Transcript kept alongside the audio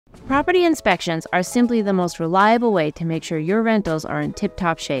Property inspections are simply the most reliable way to make sure your rentals are in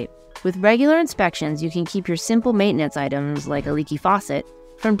tip-top shape. With regular inspections, you can keep your simple maintenance items, like a leaky faucet,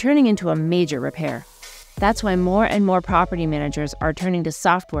 from turning into a major repair. That's why more and more property managers are turning to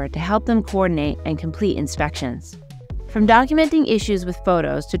software to help them coordinate and complete inspections. From documenting issues with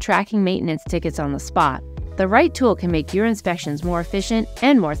photos to tracking maintenance tickets on the spot, the right tool can make your inspections more efficient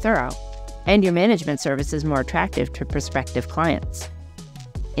and more thorough, and your management services more attractive to prospective clients.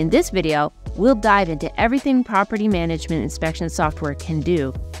 In this video, we'll dive into everything property management inspection software can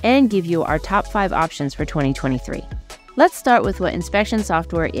do and give you our top 5 options for 2023. Let's start with what inspection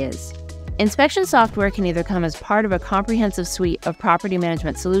software is. Inspection software can either come as part of a comprehensive suite of property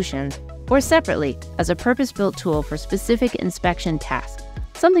management solutions or separately as a purpose-built tool for specific inspection tasks,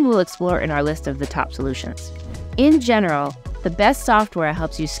 something we'll explore in our list of the top solutions. In general, the best software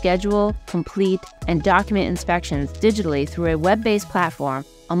helps you schedule, complete, and document inspections digitally through a web-based platform,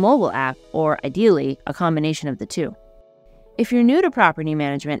 a mobile app, or ideally, a combination of the two. If you're new to property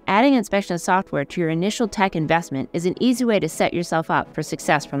management, adding inspection software to your initial tech investment is an easy way to set yourself up for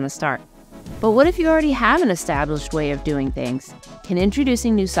success from the start. But what if you already have an established way of doing things? Can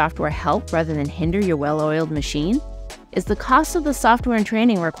introducing new software help rather than hinder your well-oiled machine? Is the cost of the software and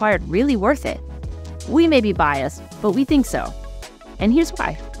training required really worth it? We may be biased, but we think so. And here's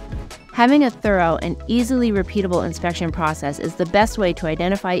why. Having a thorough and easily repeatable inspection process is the best way to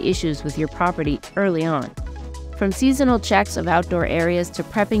identify issues with your property early on. From seasonal checks of outdoor areas to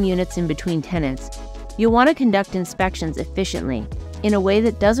prepping units in between tenants, you'll want to conduct inspections efficiently in a way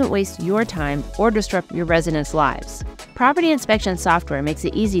that doesn't waste your time or disrupt your residents' lives. Property inspection software makes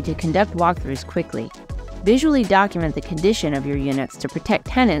it easy to conduct walkthroughs quickly. Visually document the condition of your units to protect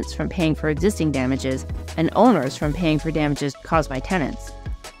tenants from paying for existing damages and owners from paying for damages caused by tenants.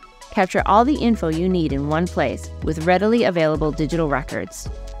 Capture all the info you need in one place with readily available digital records.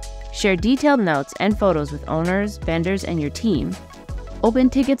 Share detailed notes and photos with owners, vendors, and your team. Open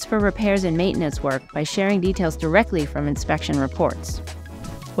tickets for repairs and maintenance work by sharing details directly from inspection reports.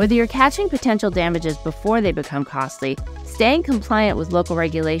 Whether you're catching potential damages before they become costly, staying compliant with local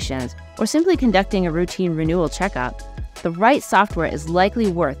regulations, or simply conducting a routine renewal checkup, the right software is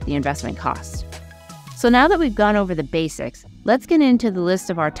likely worth the investment cost. So now that we've gone over the basics, let's get into the list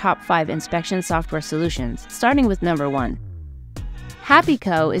of our top 5 inspection software solutions, starting with number 1.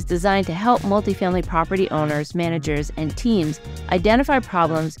 HappyCo is designed to help multifamily property owners, managers, and teams identify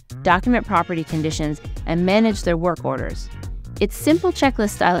problems, document property conditions, and manage their work orders. Its simple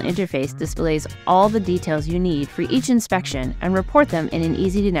checklist-style interface displays all the details you need for each inspection and report them in an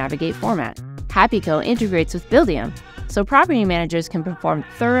easy-to-navigate format. HappyCo integrates with Buildium, so property managers can perform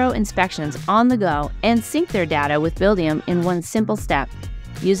thorough inspections on the go and sync their data with Buildium in one simple step,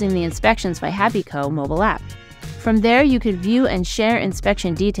 using the Inspections by HappyCo mobile app. From there, you can view and share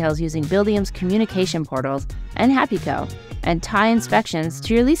inspection details using Buildium's communication portals and HappyCo, and tie inspections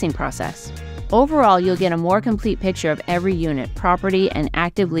to your leasing process. Overall, you'll get a more complete picture of every unit, property, and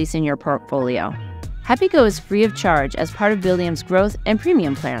active lease in your portfolio. HappyCo is free of charge as part of Buildium's growth and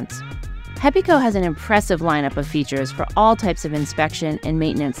premium plans. HappyCo has an impressive lineup of features for all types of inspection and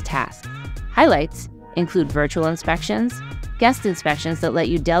maintenance tasks. Highlights include virtual inspections, guest inspections that let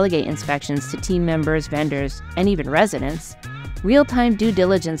you delegate inspections to team members, vendors, and even residents, real-time due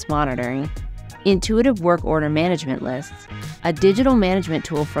diligence monitoring, intuitive work order management lists, a digital management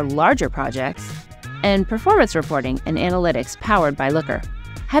tool for larger projects, and performance reporting and analytics powered by Looker.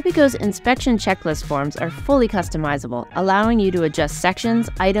 HappyCo's inspection checklist forms are fully customizable, allowing you to adjust sections,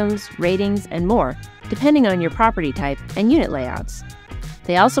 items, ratings, and more, depending on your property type and unit layouts.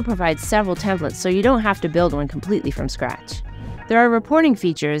 They also provide several templates so you don't have to build one completely from scratch. There are reporting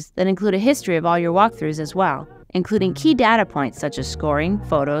features that include a history of all your walkthroughs as well, including key data points such as scoring,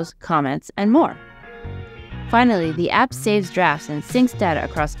 photos, comments, and more. Finally, the app saves drafts and syncs data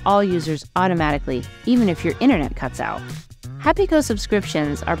across all users automatically, even if your internet cuts out. HappyCo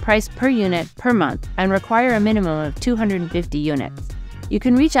subscriptions are priced per unit per month and require a minimum of 250 units. You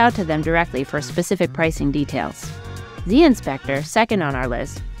can reach out to them directly for specific pricing details. zInspector, second on our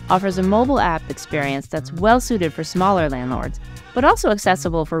list, offers a mobile app experience that's well-suited for smaller landlords, but also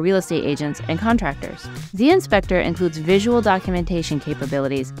accessible for real estate agents and contractors. zInspector includes visual documentation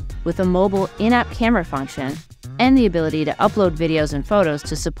capabilities with a mobile in-app camera function and the ability to upload videos and photos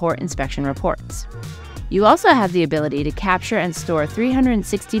to support inspection reports. You also have the ability to capture and store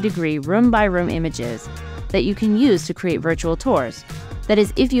 360-degree room-by-room images that you can use to create virtual tours. That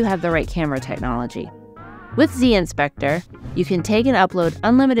is, if you have the right camera technology. With zInspector, you can take and upload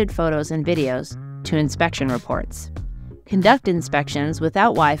unlimited photos and videos to inspection reports, conduct inspections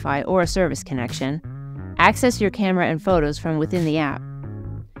without Wi-Fi or a service connection, access your camera and photos from within the app,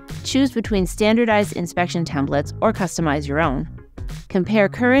 choose between standardized inspection templates or customize your own. Compare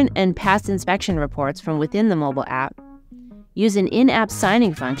current and past inspection reports from within the mobile app. Use an in-app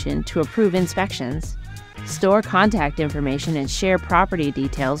signing function to approve inspections. Store contact information and share property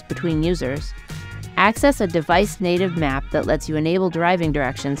details between users. Access a device-native map that lets you enable driving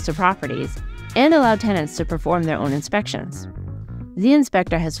directions to properties and allow tenants to perform their own inspections.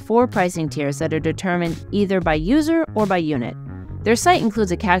 zInspector has 4 pricing tiers that are determined either by user or by unit. Their site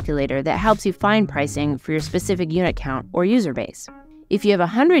includes a calculator that helps you find pricing for your specific unit count or user base. If you have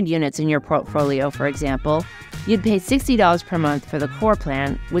 100 units in your portfolio, for example, you'd pay $60 per month for the core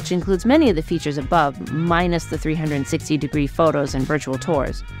plan, which includes many of the features above, minus the 360-degree photos and virtual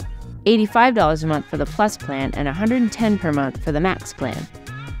tours. $85 a month for the Plus plan and $110 per month for the Max plan.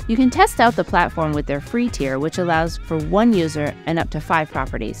 You can test out the platform with their free tier, which allows for 1 user and up to 5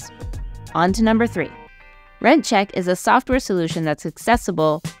 properties. On to number 3. RentCheck is a software solution that's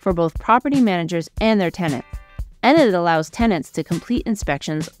accessible for both property managers and their tenants, and it allows tenants to complete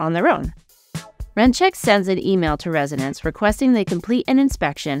inspections on their own. RentCheck sends an email to residents requesting they complete an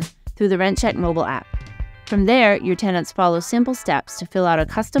inspection through the RentCheck mobile app. From there, your tenants follow simple steps to fill out a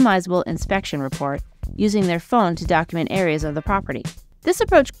customizable inspection report using their phone to document areas of the property. This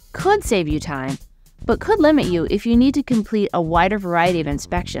approach could save you time, but could limit you if you need to complete a wider variety of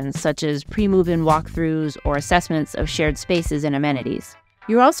inspections, such as pre-move-in walkthroughs or assessments of shared spaces and amenities.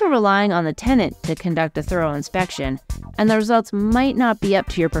 You're also relying on the tenant to conduct a thorough inspection, and the results might not be up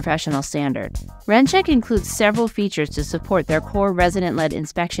to your professional standard. RentCheck includes several features to support their core resident-led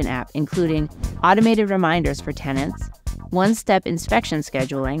inspection app, including automated reminders for tenants, one-step inspection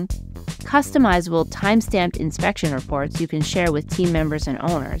scheduling, customizable time-stamped inspection reports you can share with team members and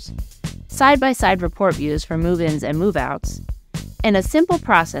owners, side-by-side report views for move-ins and move-outs, and a simple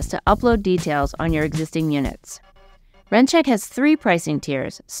process to upload details on your existing units. RentCheck has 3 pricing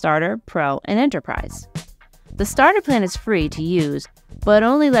tiers: Starter, Pro, and Enterprise. The Starter plan is free to use, but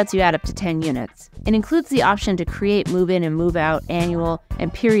only lets you add up to 10 units. It includes the option to create move-in and move-out annual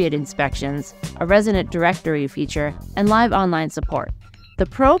and period inspections, a resident directory feature, and live online support. The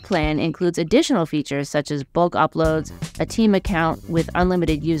Pro plan includes additional features such as bulk uploads, a team account with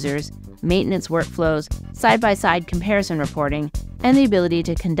unlimited users, maintenance workflows, side-by-side comparison reporting, and the ability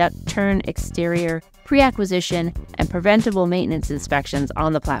to conduct turn exterior, pre-acquisition, and preventable maintenance inspections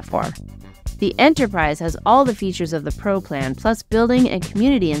on the platform. The Enterprise has all the features of the Pro plan, plus building and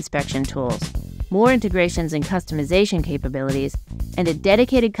community inspection tools, more integrations and customization capabilities, and a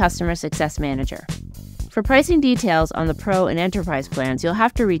dedicated customer success manager. For pricing details on the Pro and Enterprise plans, you'll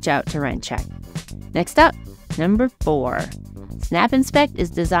have to reach out to RentCheck. Next up, number 4. SnapInspect is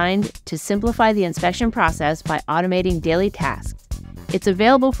designed to simplify the inspection process by automating daily tasks. It's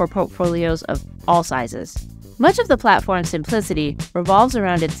available for portfolios of all sizes. Much of the platform's simplicity revolves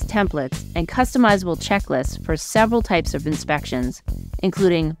around its templates and customizable checklists for several types of inspections,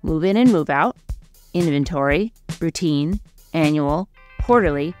 including move-in and move-out, inventory, routine, annual,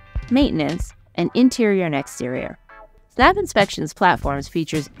 quarterly, maintenance, and interior and exterior. SnapInspection's platforms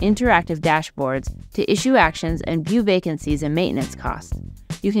features interactive dashboards to issue actions and view vacancies and maintenance costs.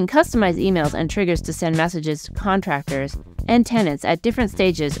 You can customize emails and triggers to send messages to contractors and tenants at different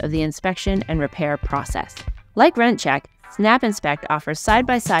stages of the inspection and repair process. Like RentCheck, SnapInspect offers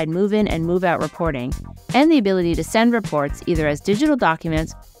side-by-side move-in and move-out reporting and the ability to send reports either as digital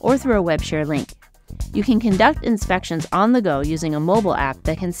documents or through a web share link. You can conduct inspections on the go using a mobile app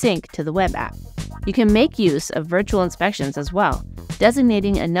that can sync to the web app. You can make use of virtual inspections as well,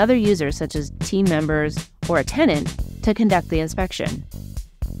 designating another user such as team members or a tenant to conduct the inspection.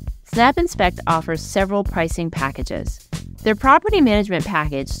 SnapInspect offers several pricing packages. Their property management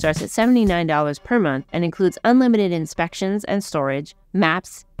package starts at $79 per month and includes unlimited inspections and storage,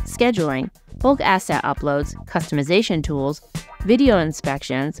 maps, scheduling, bulk asset uploads, customization tools, video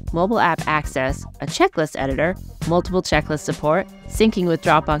inspections, mobile app access, a checklist editor, multiple checklist support, syncing with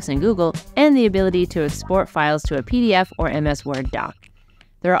Dropbox and Google, and the ability to export files to a PDF or MS Word doc.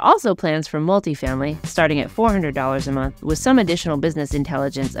 There are also plans for multifamily, starting at $400 a month, with some additional business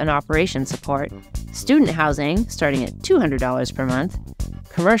intelligence and operation support, student housing, starting at $200 per month,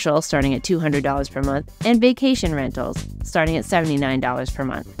 commercial, starting at $200 per month, and vacation rentals, starting at $79 per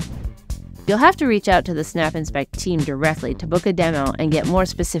month. You'll have to reach out to the SnapInspect team directly to book a demo and get more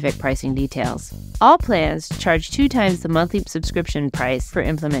specific pricing details. All plans charge 2 times the monthly subscription price for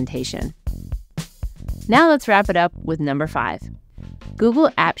implementation. Now let's wrap it up with number 5.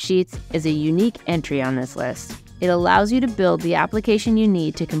 Google App Sheets is a unique entry on this list. It allows you to build the application you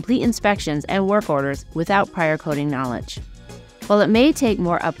need to complete inspections and work orders without prior coding knowledge. While it may take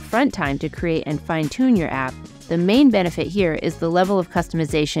more upfront time to create and fine-tune your app, The main benefit here is the level of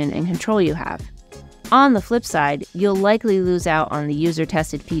customization and control you have. On the flip side, you'll likely lose out on the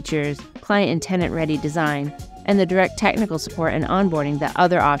user-tested features, client and tenant-ready design, and the direct technical support and onboarding that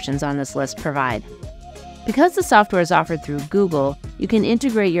other options on this list provide. Because the software is offered through Google, you can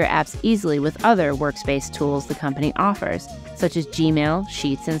integrate your apps easily with other workspace tools the company offers, such as Gmail,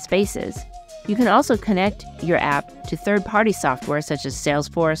 Sheets, and Spaces. You can also connect your app to third-party software such as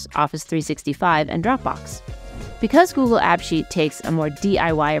Salesforce, Office 365, and Dropbox. Because Google AppSheet takes a more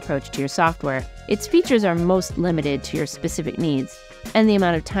DIY approach to your software, its features are most limited to your specific needs, and the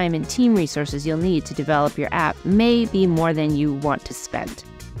amount of time and team resources you'll need to develop your app may be more than you want to spend.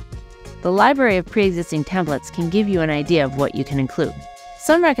 The library of pre-existing templates can give you an idea of what you can include.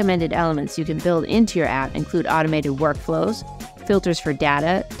 Some recommended elements you can build into your app include automated workflows, filters for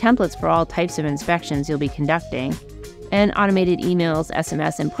data, templates for all types of inspections you'll be conducting, and automated emails,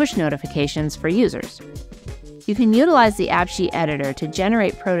 SMS, and push notifications for users. You can utilize the AppSheet editor to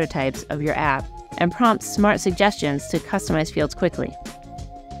generate prototypes of your app and prompt smart suggestions to customize fields quickly.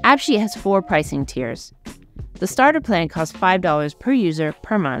 AppSheet has 4 pricing tiers. The starter plan costs $5 per user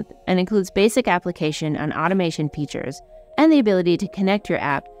per month and includes basic application and automation features and the ability to connect your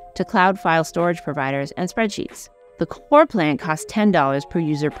app to cloud file storage providers and spreadsheets. The core plan costs $10 per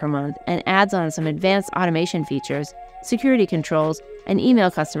user per month and adds on some advanced automation features, security controls, and email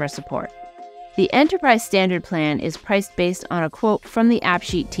customer support. The Enterprise Standard plan is priced based on a quote from the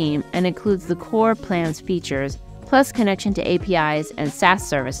AppSheet team and includes the core plan's features, plus connection to APIs and SaaS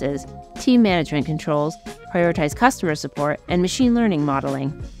services, team management controls, prioritized customer support, and machine learning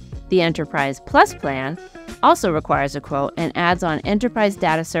modeling. The Enterprise Plus plan also requires a quote and adds on enterprise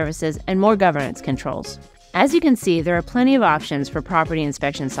data services and more governance controls. As you can see, there are plenty of options for property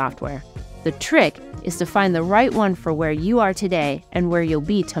inspection software. The trick is to find the right one for where you are today and where you'll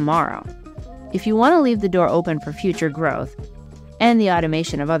be tomorrow. If you want to leave the door open for future growth and the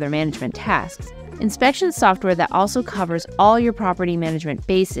automation of other management tasks, inspection software that also covers all your property management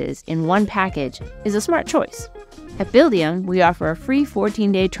bases in one package is a smart choice. At Buildium, we offer a free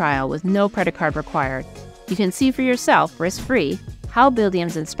 14-day trial with no credit card required. You can see for yourself, risk-free, how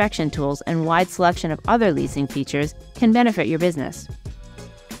Buildium's inspection tools and wide selection of other leasing features can benefit your business.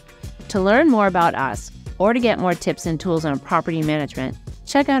 To learn more about us, or to get more tips and tools on property management,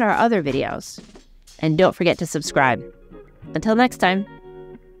 check out our other videos. And don't forget to subscribe. Until next time.